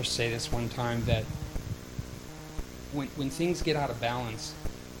MacArthur say this one time, that when things get out of balance,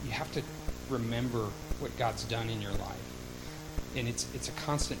 you have to remember what God's done in your life. And it's a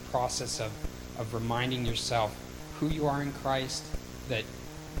constant process of reminding yourself who you are in Christ, that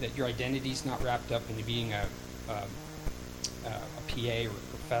your identity is not wrapped up into being a PA or a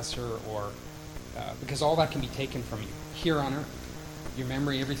professor, or because all that can be taken from you here on earth. Your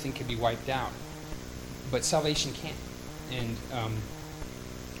memory, everything can be wiped out, but salvation can't. And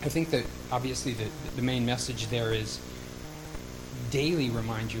I think that obviously the main message there is daily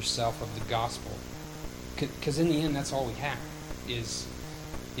remind yourself of the gospel, because in the end, that's all we have. Is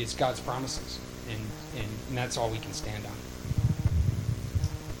God's promises, and that's all we can stand on.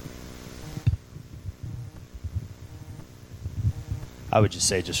 I would just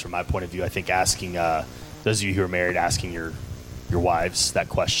say, just from my point of view, I think asking those of you who are married, asking your wives that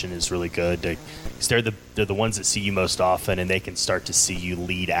question is really good, because they're the ones that see you most often, and they can start to see you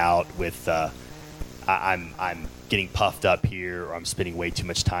lead out with I'm getting puffed up here, or I'm spending way too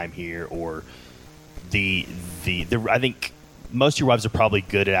much time here, or the I think most of your wives are probably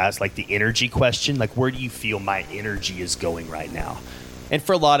good at asking the energy question, where do you feel my energy is going right now? And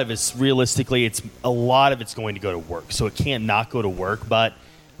for a lot of us, realistically, a lot of it's going to go to work, so it can't not go to work. But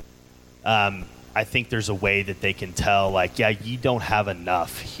I think there's a way that they can tell, you don't have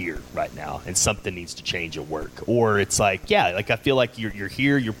enough here right now, and something needs to change at work. Or it's I feel like you're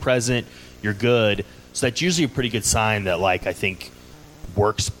here, you're present, you're good. So that's usually a pretty good sign that I think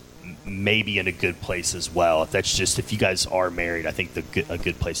work's maybe in a good place as well. If you guys are married, I think a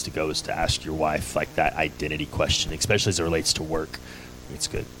good place to go is to ask your wife that identity question, especially as it relates to work. It's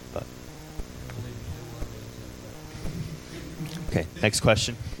good. But okay, next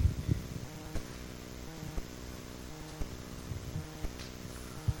question.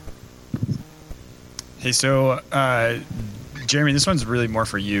 Hey, so Jeremy, this one's really more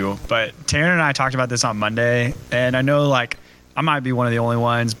for you, but Taryn and I talked about this on Monday, and I know like I might be one of the only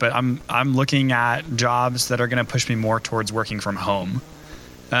ones, but I'm looking at jobs that are going to push me more towards working from home.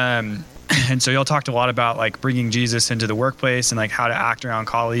 And so y'all talked a lot about like bringing Jesus into the workplace and like how to act around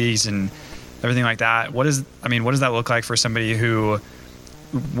colleagues and everything like that. What does that look like for somebody who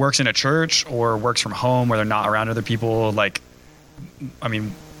works in a church or works from home where they're not around other people? Like, I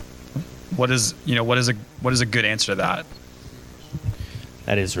mean, what is a good answer to that?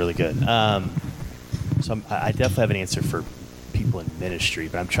 That is really good. I definitely have an answer for people in ministry,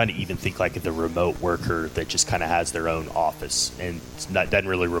 but I'm trying to even think like the remote worker that just kind of has their own office and doesn't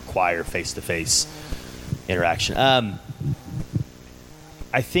really require face-to-face interaction. I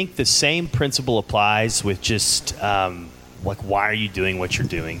think the same principle applies with just like why are you doing what you're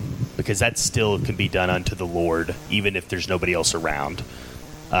doing? Because that still can be done unto the Lord, even if there's nobody else around.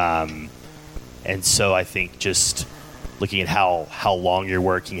 And so I think just looking at how long you're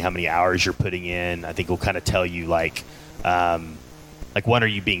working, how many hours you're putting in, I think will kind of tell you like when are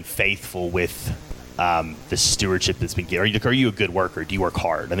you being faithful with the stewardship that's been given? Are you a good worker? Do you work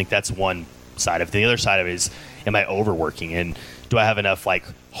hard? I think that's one side of it. The other side of it is, am I overworking? And do I have enough like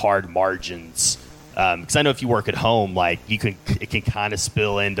hard margins? Because I know if you work at home, like it can kind of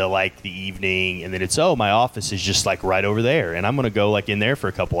spill into like the evening, and then it's my office is just like right over there, and I'm gonna go like in there for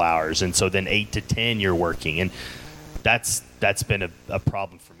a couple hours, and so then 8 to 10 you're working, and that's been a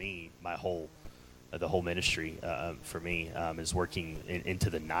problem for me. The whole ministry for me is working into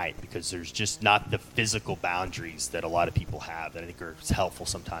the night because there's just not the physical boundaries that a lot of people have that I think are helpful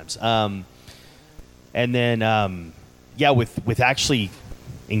sometimes. And then with actually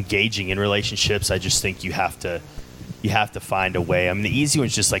engaging in relationships, I just think you have to find a way. I mean, the easy one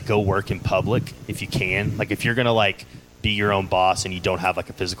is just like go work in public if you can. Like if you're gonna like be your own boss and you don't have like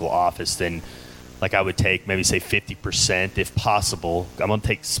a physical office, then like I would take maybe say 50% if possible. I'm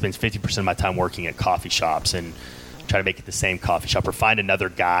gonna spend 50% of my time working at coffee shops and try to make it the same coffee shop, or find another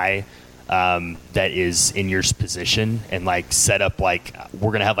guy that is in your position and like set up like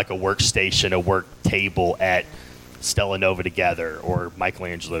we're gonna have like a workstation, a work table at Stella Nova together, or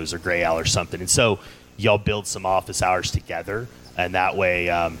Michelangelo's or Gray Owl or something. And so y'all build some office hours together, and that way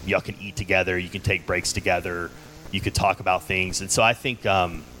y'all can eat together, you can take breaks together, you could talk about things. And so I think,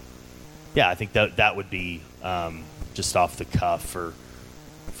 I think that would be just off the cuff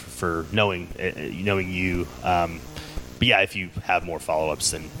for knowing you. But yeah, if you have more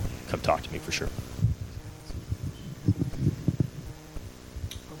follow-ups, then come talk to me for sure.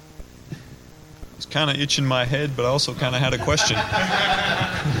 Kind of itching my head, but I also kind of had a question.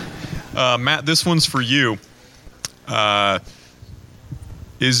 Matt, this one's for you.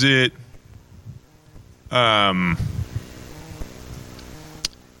 Is it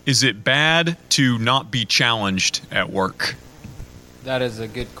bad to not be challenged at work? That is a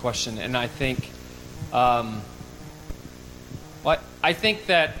good question, and I think, there's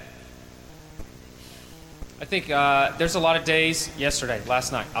a lot of days.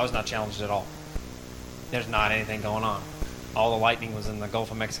 Last night, I was not challenged at all. There's not anything going on. All the lightning was in the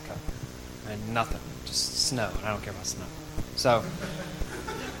Gulf of Mexico. And nothing. Just snow. And I don't care about snow. So,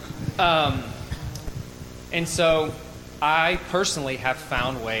 and so I personally have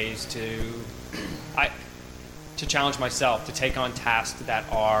found ways to challenge myself, to take on tasks that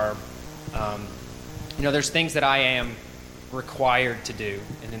are, there's things that I am required to do.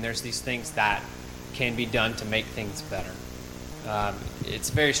 And then there's these things that can be done to make things better.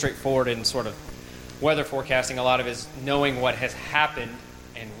 It's very straightforward and sort of weather forecasting. A lot of it is knowing what has happened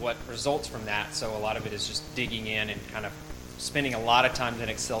and what results from that. So a lot of it is just digging in and kind of spending a lot of time in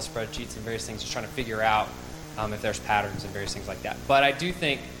Excel spreadsheets and various things, just trying to figure out if there's patterns and various things like that. But I do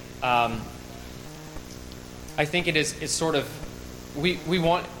think, it's sort of, we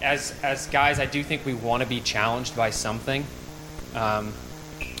want, as guys, I do think we want to be challenged by something.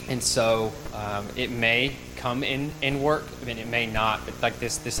 And so it may come in work, I mean, it may not, but like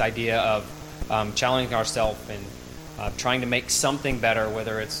this idea of challenging ourselves and trying to make something better,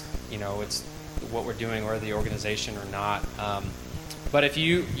 whether it's what we're doing or the organization or not. But if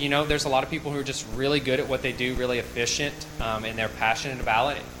there's a lot of people who are just really good at what they do, really efficient, and they're passionate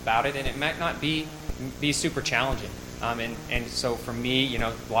about it, and it might not be super challenging. And so for me,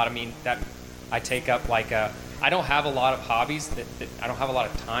 that I take up like I don't have a lot of hobbies that I don't have a lot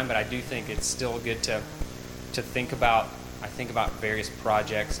of time, but I do think it's still good to think about. I think about various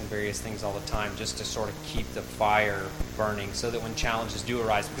projects and various things all the time, just to sort of keep the fire burning, so that when challenges do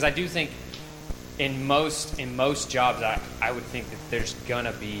arise, because I do think in most jobs, I would think that there's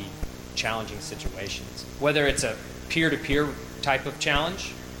gonna be challenging situations, whether it's a peer-to-peer type of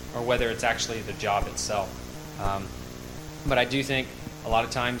challenge, or whether it's actually the job itself. But I do think a lot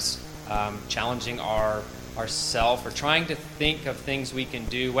of times challenging ourself or trying to think of things we can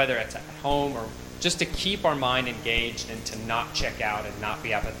do, whether it's at home or just to keep our mind engaged and to not check out and not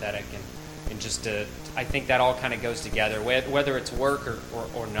be apathetic, and just to, I think that all kind of goes together, whether it's work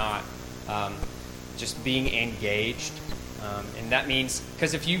or not, just being engaged. And that means,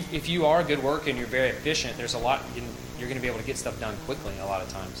 because if you are a good worker and you're very efficient, there's a lot, you're going to be able to get stuff done quickly a lot of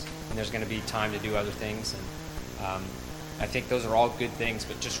times, and there's going to be time to do other things. And I think those are all good things,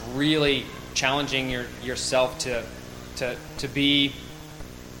 but just really challenging yourself to be,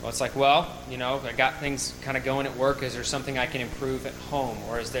 well, it's like, well, I got things kind of going at work. Is there something I can improve at home?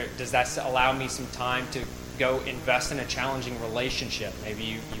 Or does that allow me some time to go invest in a challenging relationship, maybe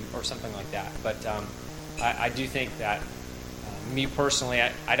you or something like that? But I do think that, me personally,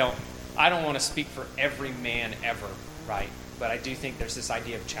 I don't want to speak for every man ever, right? But I do think there's this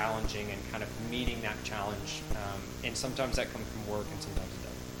idea of challenging and kind of meeting that challenge, and sometimes that comes from work and sometimes it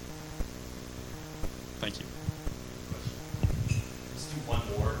doesn't. Thank you. Let's do one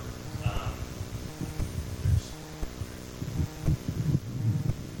more.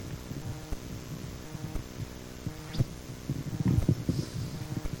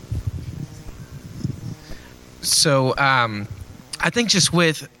 So I think just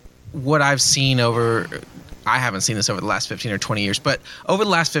with what I've seen I haven't seen this over the last 15 or 20 years, but over the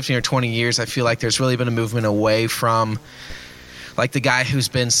last 15 or 20 years, I feel like there's really been a movement away from like the guy who's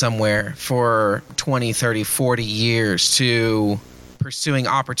been somewhere for 20, 30, 40 years to pursuing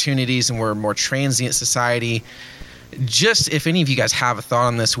opportunities, and we're a more transient society. Just if any of you guys have a thought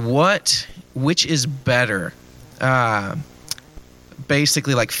on this, which is better?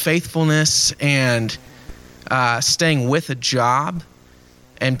 Basically like faithfulness and staying with a job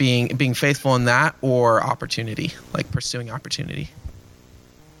and being faithful in that, or opportunity, like pursuing opportunity.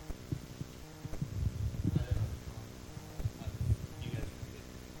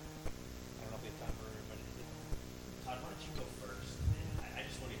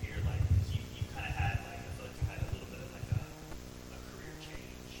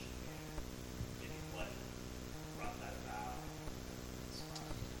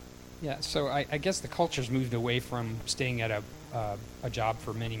 Yeah, so I guess the culture's moved away from staying at a job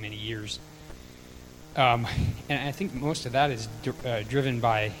for many, many years. And I think most of that is driven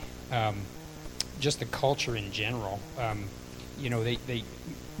by just the culture in general.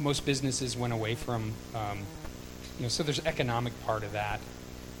 Most businesses went away from, so there's economic part of that.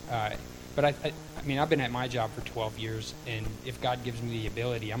 But I mean, I've been at my job for 12 years, and if God gives me the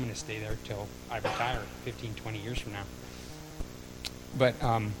ability, I'm going to stay there till I retire 15, 20 years from now. But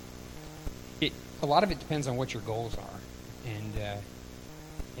a lot of it depends on what your goals are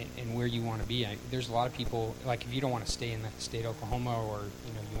and where you want to be. There's a lot of people, like if you don't want to stay in the state of Oklahoma, or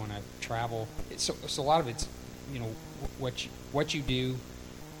you want to travel. So a lot of it's what you do,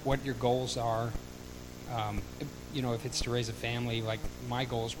 what your goals are. If it's to raise a family, like my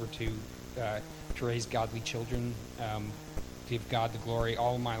goals were to raise godly children, to give God the glory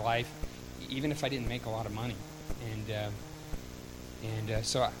all of my life, even if I didn't make a lot of money. And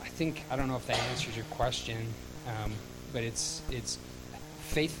so I think, I don't know if that answers your question, but it's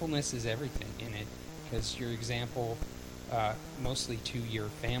faithfulness is everything in it, because your example, mostly to your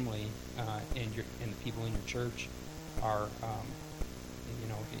family and the people in your church, are,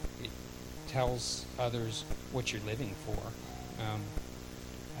 it tells others what you're living for.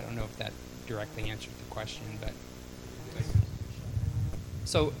 I don't know if that directly answered the question, but.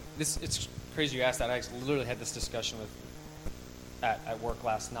 So it's crazy you asked that. I literally had this discussion at work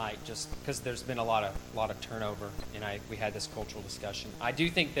last night, just because there's been a lot of turnover, and we had this cultural discussion. I do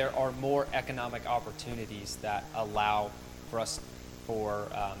think there are more economic opportunities that allow for us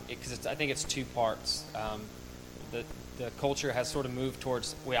because I think it's two parts. The culture has sort of moved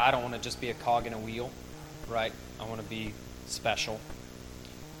towards, I don't want to just be a cog in a wheel, right? I want to be special.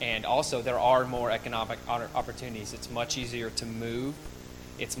 And also there are more economic opportunities. It's much easier to move.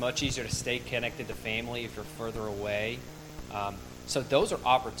 It's much easier to stay connected to family if you're further away. So those are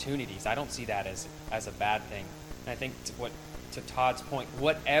opportunities. I don't see that as a bad thing. And I think to Todd's point,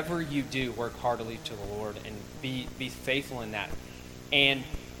 whatever you do, work heartily to the Lord and be faithful in that. And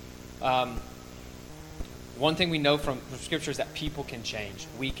one thing we know from Scripture is that people can change.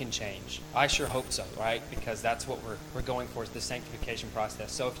 We can change. I sure hope so, right? Because that's what we're going for, is the sanctification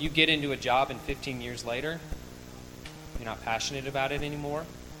process. So if you get into a job and 15 years later, you're not passionate about it anymore,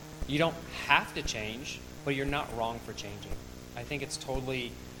 you don't have to change, but you're not wrong for changing. I think it's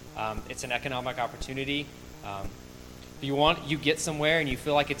totally, it's an economic opportunity. If you get somewhere and you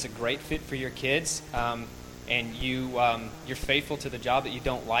feel like it's a great fit for your kids, and you're faithful to the job that you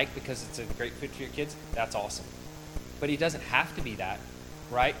don't like because it's a great fit for your kids, that's awesome. But he doesn't have to be that,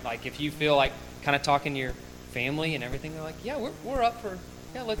 right? Like if you feel like kind of talking to your family and everything, they're like, yeah, we're up for,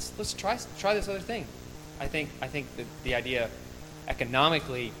 yeah, let's try this other thing. I think that the idea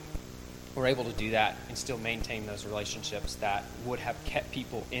economically, we're able to do that and still maintain those relationships that would have kept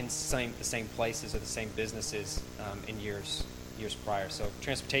people in the same places or the same businesses in years prior. So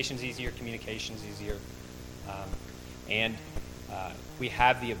transportation's easier, communication's easier, and we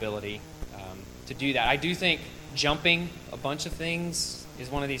have the ability to do that. I do think jumping a bunch of things is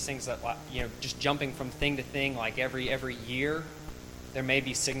one of these things that, just jumping from thing to thing like every year, there may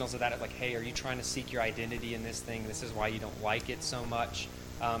be signals of that, like, hey, are you trying to seek your identity in this thing? This is why you don't like it so much.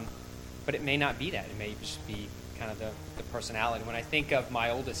 But it may not be that. It may just be kind of the personality. When I think of my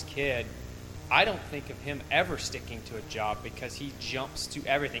oldest kid, I don't think of him ever sticking to a job because he jumps to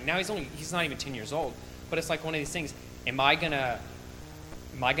everything. Now he's not even 10 years old, but it's like one of these things. Am I gonna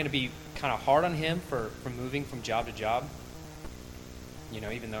be kind of hard on him for moving from job to job?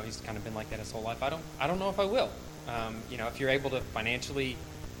 Even though he's kind of been like that his whole life, I don't know if I will. If you're able to financially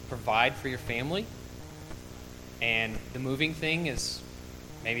provide for your family, and the moving thing is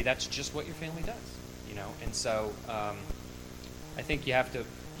maybe that's just what your family does, And so I think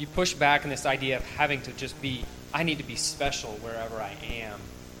you push back on this idea of having to just be, I need to be special wherever I am.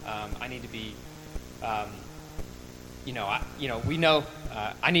 I need to be, we know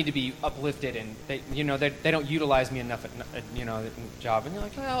I need to be uplifted, and they don't utilize me enough at job. And you're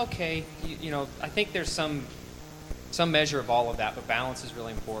like, well, okay, I think there's some measure of all of that, but balance is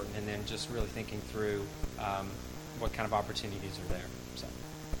really important, and then just really thinking through what kind of opportunities are there. So.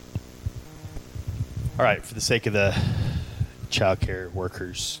 All right, for the sake of the child care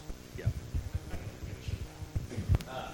workers,